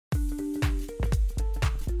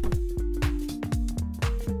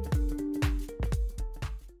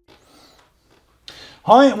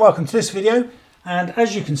Hi and welcome to this video, and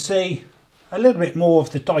as you can see, a little bit more of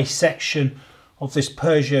the dissection of this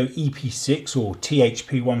Peugeot EP6 or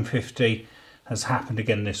THP150 has happened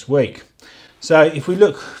again this week. So if we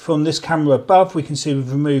look from this camera above, we can see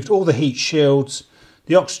we've removed all the heat shields,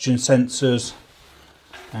 the oxygen sensors,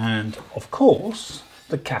 and of course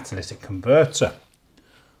the catalytic converter,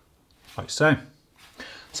 like so.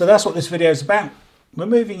 So that's what this video is about,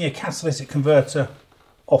 removing your catalytic converter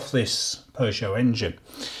off this Peugeot engine,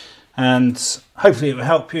 and hopefully it will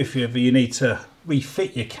help you if you ever need to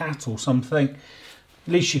refit your cat or something.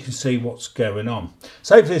 At least you can see what's going on.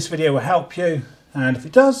 So hopefully this video will help you, and if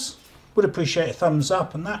it does, would appreciate a thumbs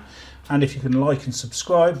up and that, and if you can like and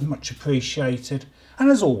subscribe, much appreciated. And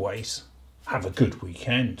as always, have a good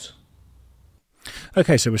weekend.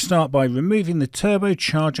 Okay, so we'll start by removing the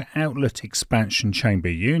turbocharger outlet expansion chamber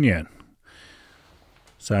union.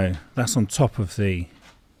 So that's on top of the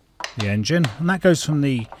engine, and that goes from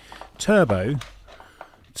the turbo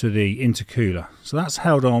to the intercooler. So that's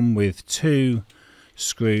held on with two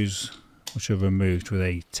screws which are removed with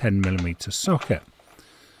a 10mm socket,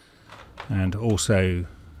 and also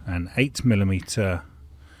an 8mm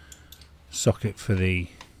socket for the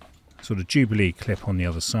sort of Jubilee clip on the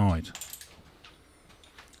other side.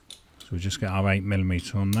 So we'll just get our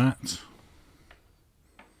 8mm on that.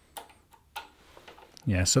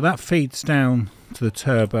 Yeah, so that feeds down to the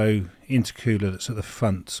turbo intercooler that's at the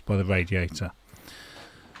front by the radiator.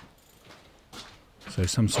 So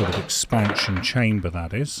some sort of expansion chamber,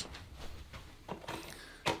 that is.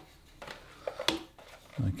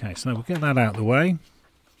 Okay, so we'll get that out of the way.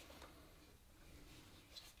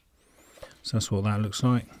 So that's what that looks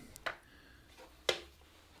like.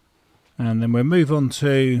 And then we'll move on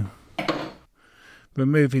to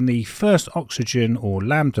removing the first oxygen or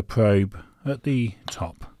Lambda probe at the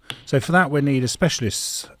top. So for that we need a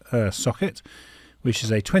specialist socket, which is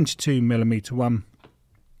a 22mm one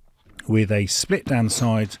with a split down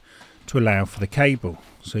side to allow for the cable.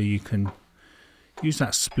 So you can use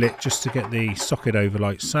that split just to get the socket over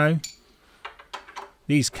like so.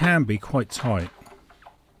 These can be quite tight,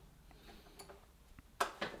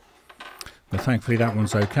 but thankfully that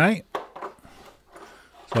one's okay.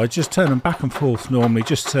 So I just turn them back and forth normally,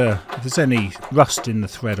 just to, if there's any rust in the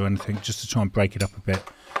thread or anything, just to try and break it up a bit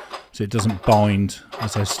so it doesn't bind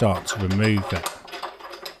as I start to remove it.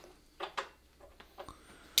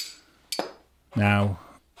 Now,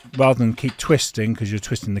 rather than keep twisting, because you're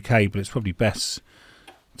twisting the cable, it's probably best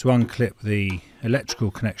to unclip the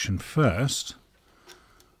electrical connection first,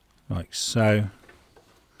 like so,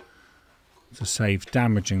 to save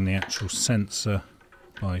damaging the actual sensor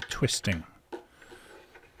by twisting.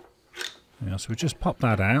 Yeah, so we just pop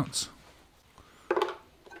that out.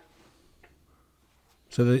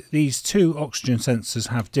 So these two oxygen sensors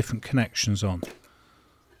have different connections on.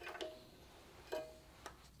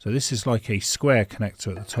 So this is like a square connector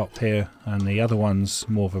at the top here, and the other one's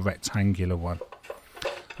more of a rectangular one.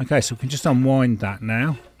 Okay, so we can just unwind that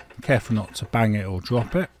now. Careful not to bang it or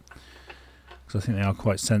drop it, because I think they are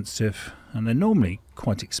quite sensitive, and they're normally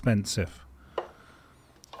quite expensive.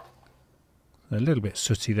 A little bit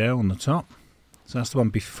sooty there on the top. So that's the one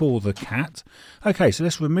before the cat. Okay, so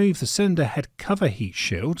let's remove the cylinder head cover heat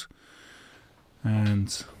shield.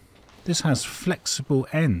 And this has flexible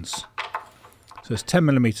ends. So it's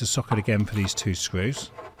 10mm socket again for these two screws.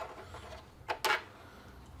 I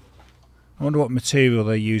wonder what material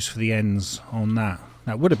they use for the ends on that.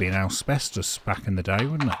 That would have been asbestos back in the day,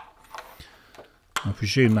 wouldn't it? I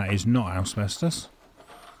presume that is not asbestos.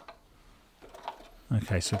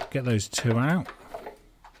 Okay, so get those two out,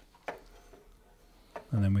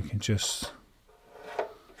 and then we can just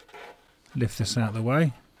lift this out of the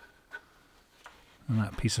way, and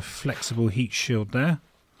that piece of flexible heat shield there,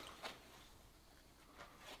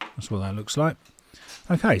 that's what that looks like.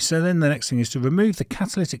 Okay, so then the next thing is to remove the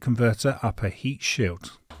catalytic converter upper heat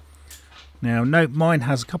shield. Now note, mine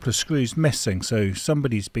has a couple of screws missing, so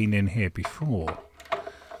somebody's been in here before.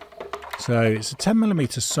 So it's a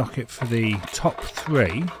 10mm socket for the top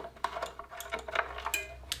three,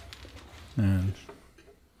 and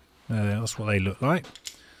that's what they look like.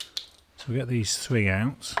 So we get these three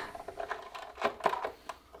out,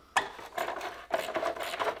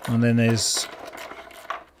 and then there's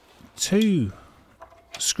two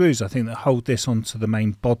screws I think that hold this onto the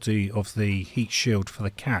main body of the heat shield for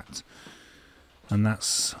the cat, and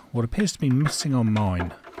that's what appears to be missing on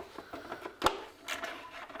mine.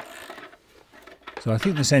 So I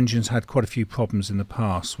think this engine's had quite a few problems in the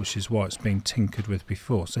past, which is why it's been tinkered with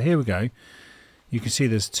before. So here we go. You can see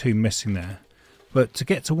there's two missing there. But to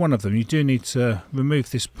get to one of them, you do need to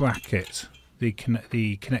remove this bracket, the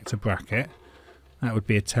connector bracket, That would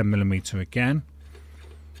be a 10mm again.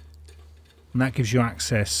 And that gives you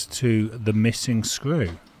access to the missing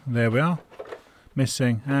screw. There we are.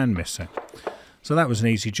 Missing and missing. So that was an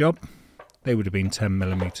easy job. They would have been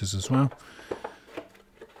 10mm as well.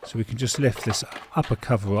 So we can just lift this upper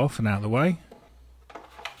cover off and out of the way.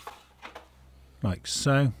 Like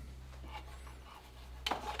so.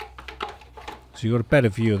 So you've got a better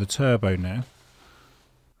view of the turbo now.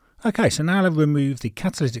 Okay, so now I'll remove the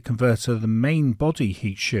catalytic converter, the main body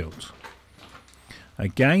heat shield.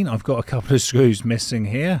 Again, I've got a couple of screws missing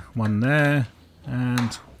here. One there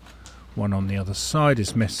and one on the other side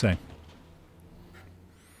is missing.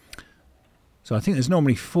 So I think there's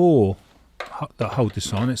normally 4 that hold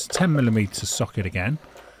this on. It's a 10mm socket again.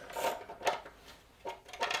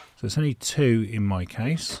 So it's only 2 in my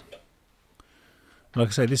case. Like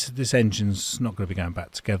I say, this engine's not going to be going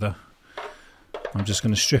back together. I'm just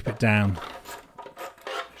going to strip it down,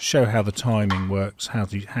 show how the timing works, how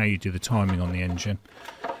you do the timing on the engine.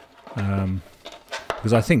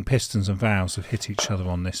 Because I think pistons and valves have hit each other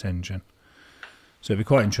on this engine. So it'd be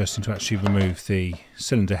quite interesting to actually remove the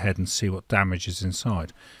cylinder head and see what damage is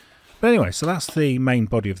inside. But anyway, so that's the main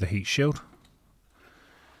body of the heat shield.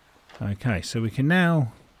 Okay, so we can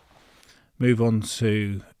now move on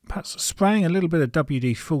to perhaps spraying a little bit of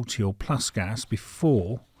WD40 or plus gas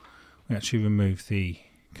before we actually remove the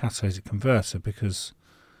catalytic converter, because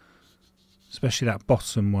especially that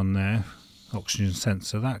bottom one there, oxygen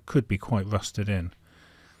sensor, that could be quite rusted in.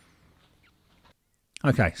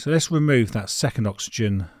 Okay, so let's remove that second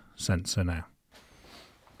oxygen sensor now.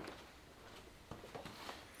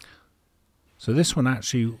 So this one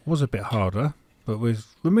actually was a bit harder, but we've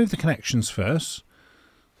removed the connections first.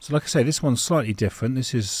 So like I say, this one's slightly different.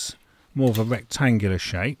 This is more of a rectangular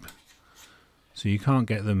shape, so you can't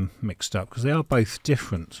get them mixed up because they are both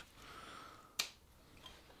different.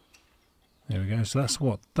 There we go, so that's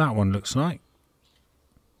what that one looks like.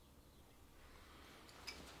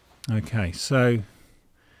 Okay, so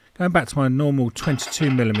going back to my normal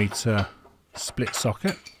 22mm split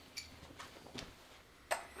socket,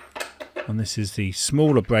 and this is the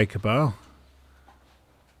smaller breaker bar,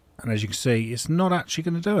 and as you can see, it's not actually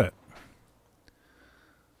going to do it.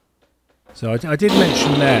 So I did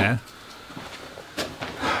mention there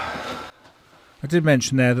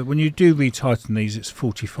that when you do retighten these, it's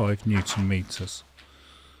 45 Newton meters.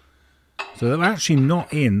 So they're actually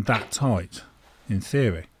not in that tight in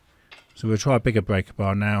theory. So we'll try a bigger breaker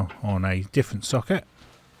bar now on a different socket.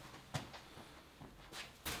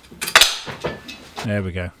 There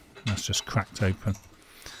we go. That's just cracked open.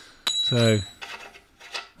 So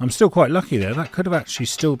I'm still quite lucky there. That could have actually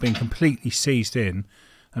still been completely seized in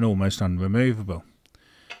and almost unremovable.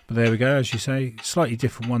 But there we go, as you say, slightly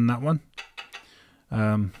different one, that one.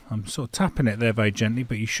 I'm sort of tapping it there very gently,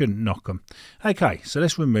 but you shouldn't knock them. Okay, so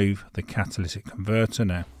let's remove the catalytic converter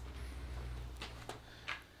now.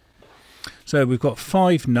 So we've got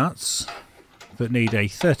 5 nuts that need a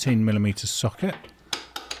 13mm socket.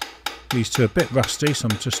 These two are a bit rusty, so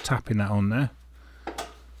I'm just tapping that on there.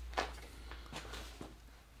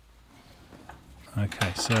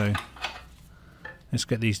 Okay, so let's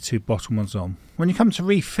get these 2 bottom ones on. When you come to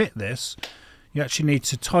refit this, you actually need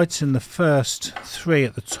to tighten the first 3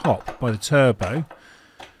 at the top by the turbo,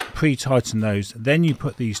 pre-tighten those, then you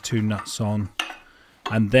put these 2 nuts on,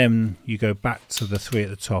 and then you go back to the 3 at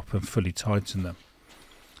the top and fully tighten them.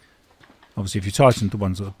 Obviously if you tightened the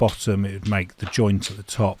ones at the bottom, it would make the joint at the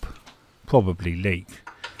top probably leak.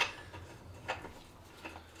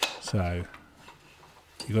 So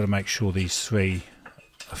you've got to make sure these 3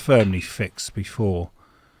 are firmly fixed before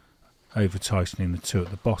over tightening the 2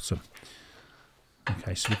 at the bottom.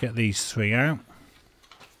 Okay, so we get these 3 out.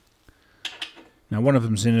 Now one of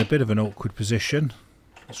them's in a bit of an awkward position.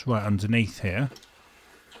 It's right underneath here.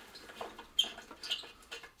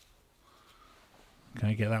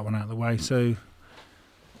 Okay, get that one out of the way. So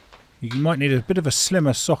you might need a bit of a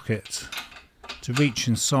slimmer socket to reach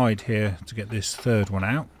inside here to get this 3rd one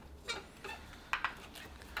out.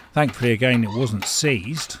 Thankfully again it wasn't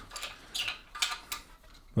seized,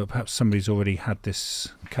 but perhaps somebody's already had this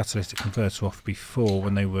catalytic converter off before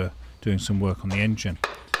when they were doing some work on the engine.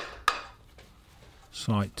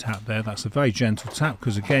 Slight tap there. That's a very gentle tap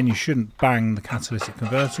because again you shouldn't bang the catalytic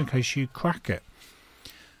converter in case you crack it.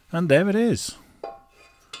 And there it is.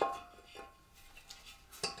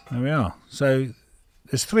 There we are. So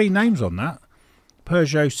there's 3 names on that: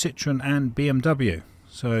 Peugeot, Citroën and BMW.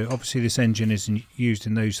 So obviously this engine is used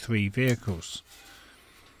in those 3 vehicles.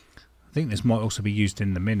 I think this might also be used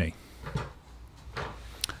in the Mini.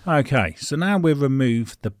 Okay, so now we'll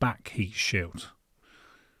remove the back heat shield.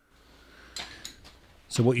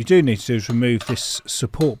 So what you do need to do is remove this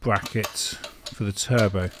support bracket for the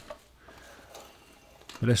turbo.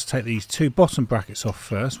 But let's take these two bottom brackets off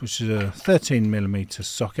first, which is a 13mm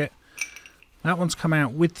socket. That one's come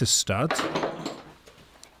out with the stud.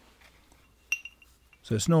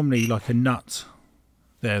 So it's normally like a nut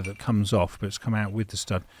there that comes off, but it's come out with the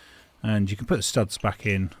stud. And you can put the studs back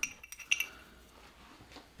in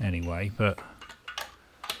anyway, but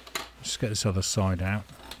just get this other side out.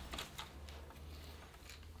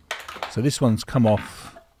 So this one's come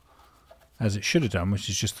off as it should have done, which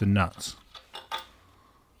is just the nuts.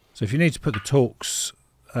 So if you need to put the Torx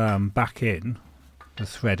back in the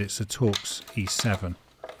thread, it's a Torx E7,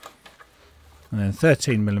 and then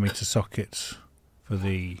 13mm socket for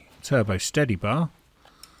the turbo steady bar.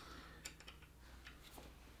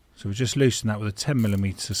 So we'll just loosen that with a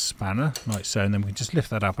 10mm spanner, like so, and then we can just lift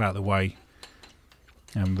that up out of the way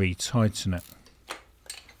and re-tighten it.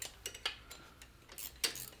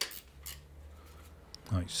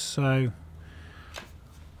 Like so.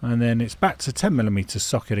 And then it's back to 10mm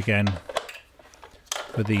socket again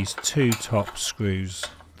for these two top screws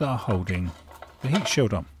that are holding the heat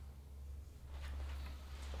shield on.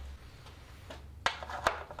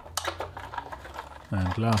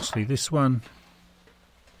 And lastly this one.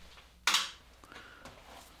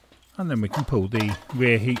 And then we can pull the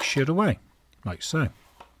rear heat shield away, like so.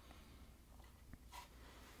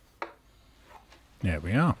 There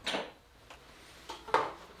we are.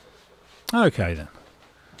 Okay then.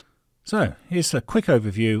 So here's a quick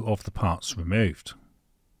overview of the parts removed.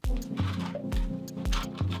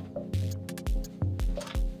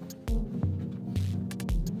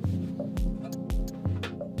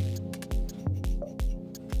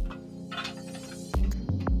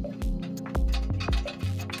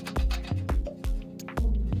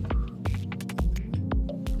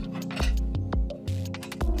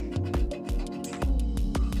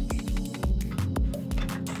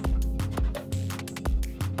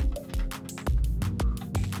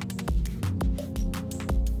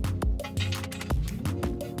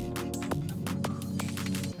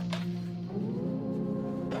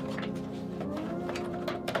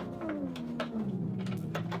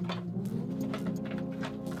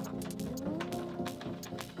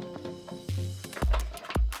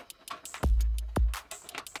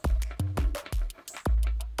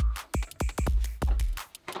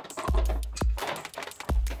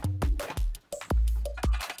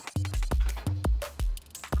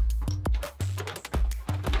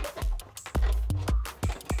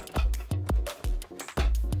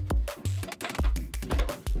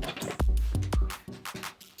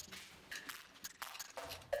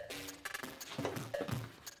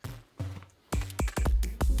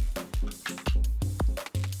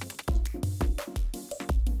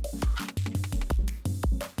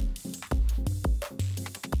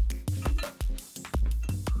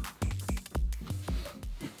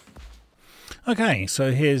 Okay,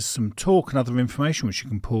 so here's some torque and other information which you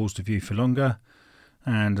can pause to view for longer,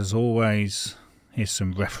 and as always here's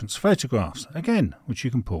some reference photographs, again which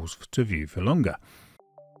you can pause to view for longer.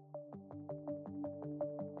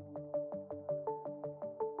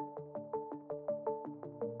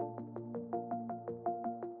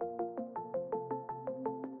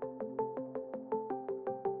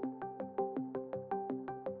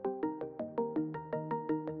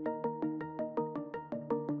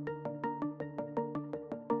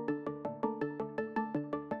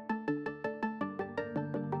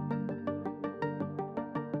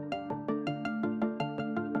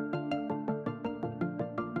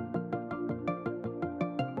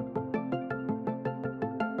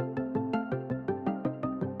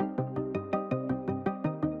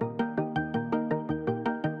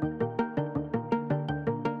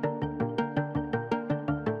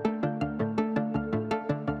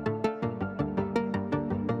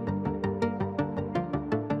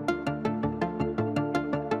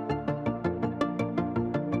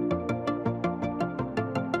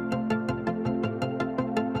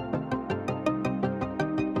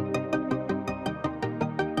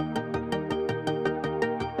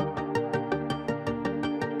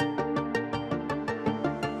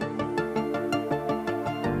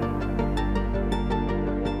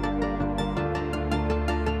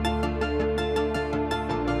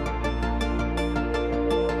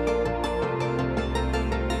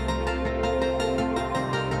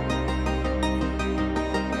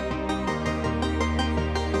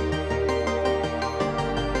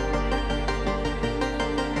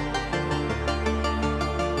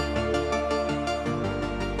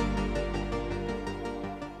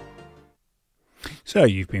 So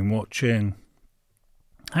you've been watching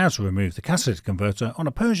how to remove the catalytic converter on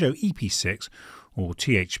a Peugeot EP6 or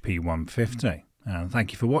THP150. And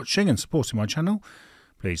thank you for watching and supporting my channel.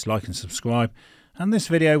 Please like and subscribe. And this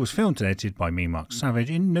video was filmed and edited by me, Mark Savage,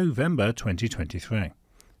 in November 2023.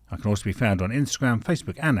 I can also be found on Instagram,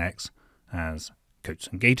 Facebook and X as Coats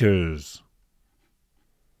and Gators.